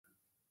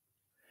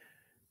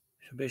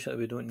So basically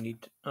we don't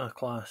need a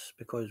class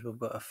because we've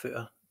got a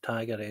footer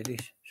tag already,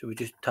 so we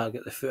just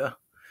target the footer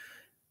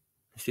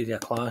instead of a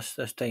class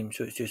this time.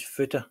 So it's just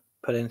footer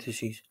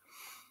parentheses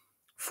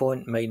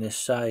font minus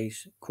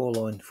size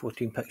colon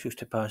 14 pixels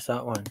to pass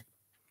that one.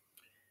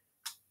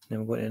 Then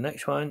we'll go to the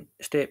next one.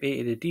 Step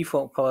 80. The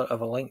default colour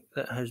of a link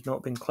that has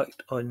not been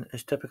clicked on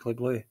is typically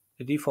blue.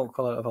 The default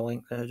colour of a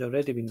link that has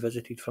already been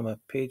visited from a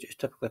page is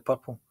typically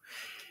purple.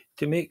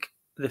 To make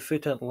the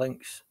footer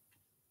links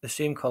the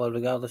same colour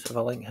regardless if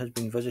a link has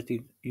been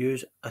visited,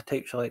 use a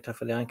type selector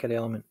for the anchor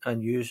element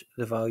and use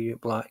the value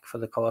black for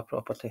the colour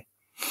property.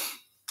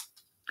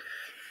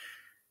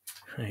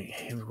 Right,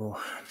 here we go.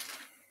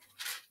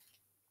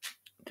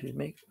 To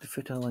make the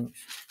footer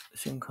links the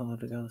same colour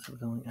regardless if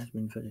the link has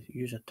been visited,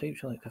 use a type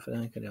selector for the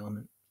anchor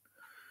element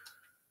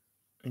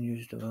and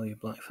use the value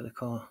black for the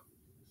colour.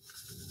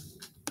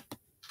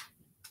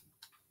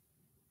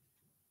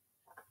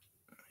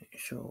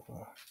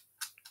 So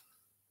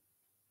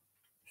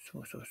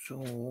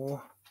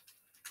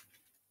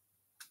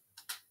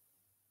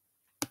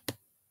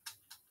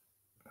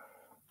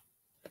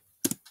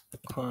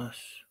class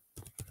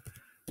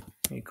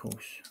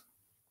equals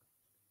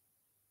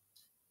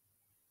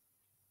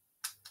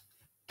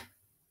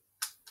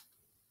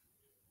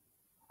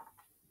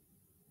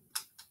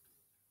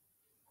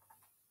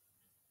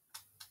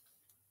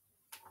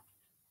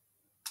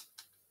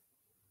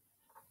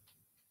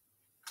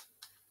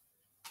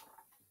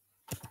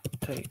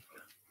type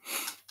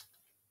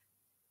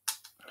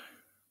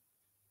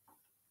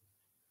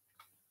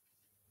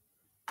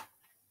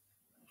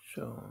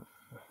so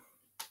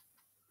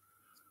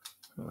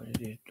what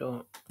is it?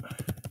 Dot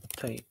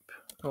type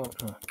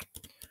dot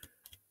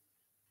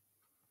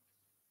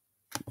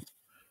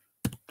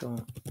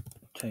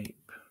type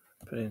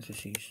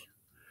parentheses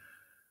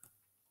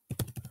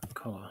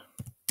colour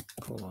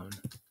colon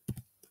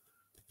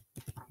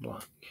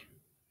black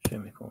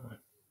semicolon.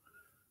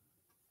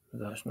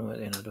 That's not it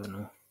then, I don't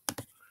know.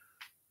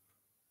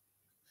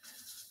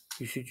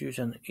 You should use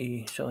an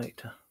A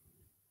selector.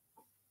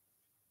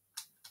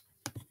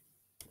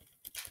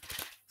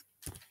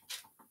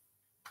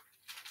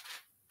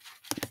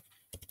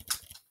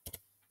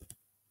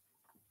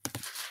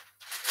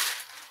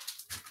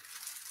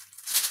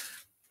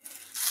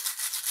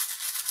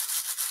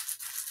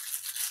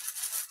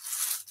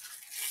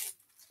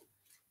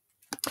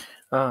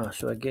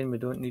 So again we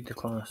don't need the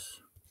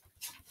class.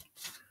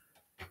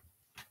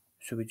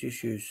 So we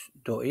just use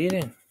 .a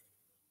then.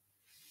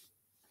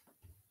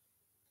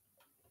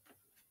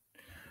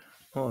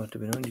 Oh, do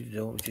we not need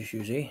the we just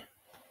use A?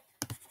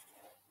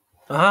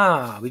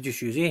 We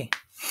just use A.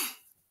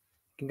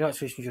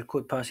 Congratulations, your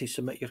code passes.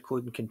 Submit your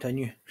code and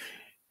continue.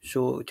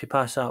 So to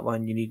pass that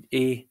one you need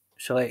A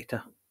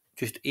selector.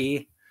 Just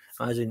A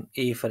as in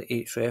A for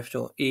href.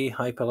 So A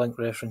hyperlink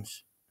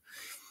reference.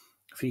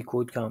 Free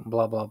code camp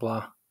blah blah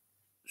blah.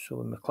 So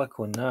when we click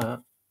on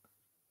that,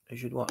 it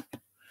should work.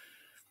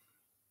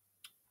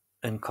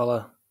 In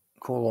colour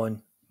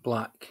colon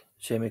black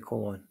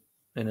semicolon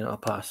and then it'll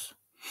pass.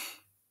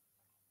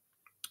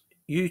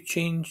 You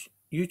change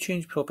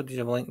properties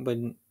of a link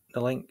when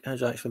the link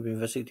has actually been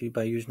visited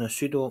by using a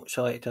pseudo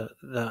selector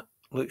that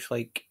looks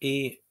like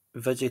a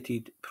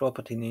visited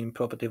property name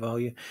property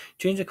value.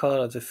 Change the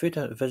colour of the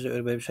footer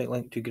visitor website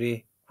link to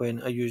grey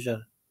when a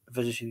user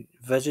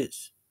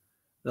visits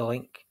the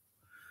link.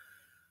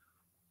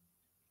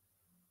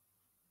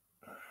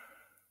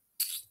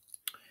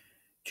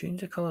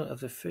 Change the colour of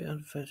the footer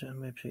visitor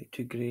website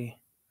to grey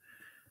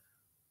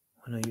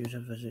when a user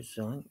visits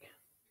the link.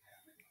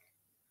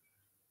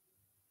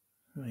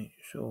 Right,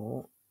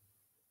 so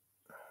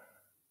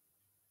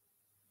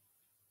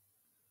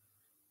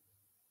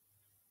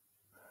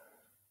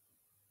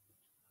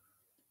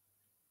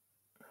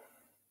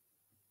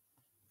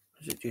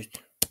is it just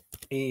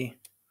A?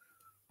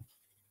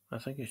 I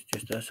think it's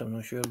just this, I'm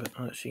not sure, but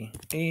let's see.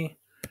 A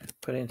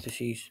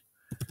parentheses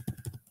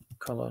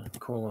colour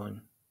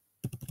colon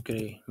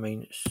grey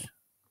minus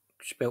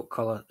spelt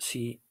colour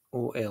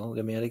COL, the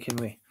American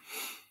way.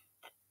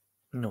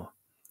 No,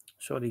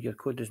 sorry, your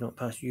code does not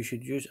pass. You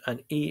should use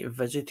an A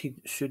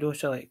visited pseudo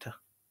selector.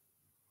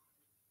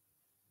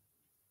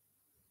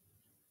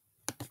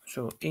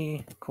 So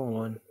A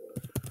colon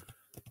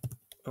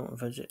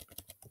visited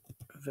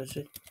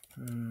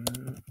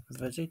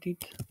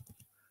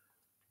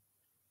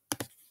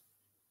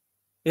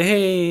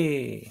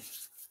Hey,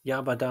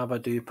 yabba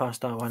dabba do, pass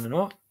that one or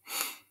not?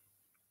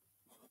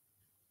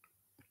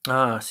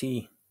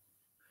 See.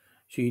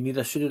 So you need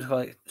a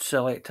pseudo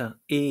selector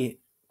A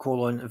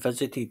colon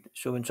visited.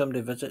 So when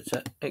somebody visits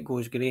it, it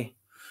goes grey.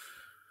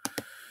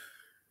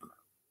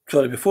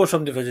 Sorry, before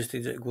somebody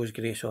visited it goes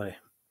grey, sorry.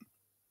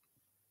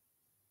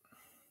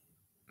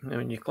 Now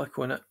when you click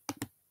on it,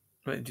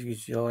 it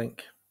gives you a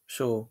link.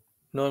 So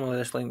normally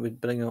this link would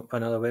bring up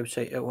another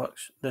website. It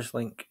works, this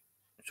link.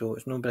 So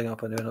it's not bringing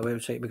up another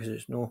website because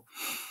it's no.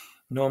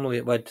 Normally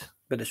it would,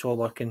 but it's all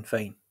working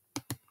fine.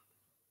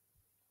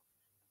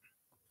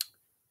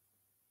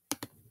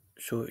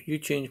 So you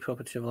change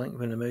properties of a link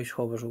when the mouse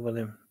hovers over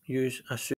them. Use a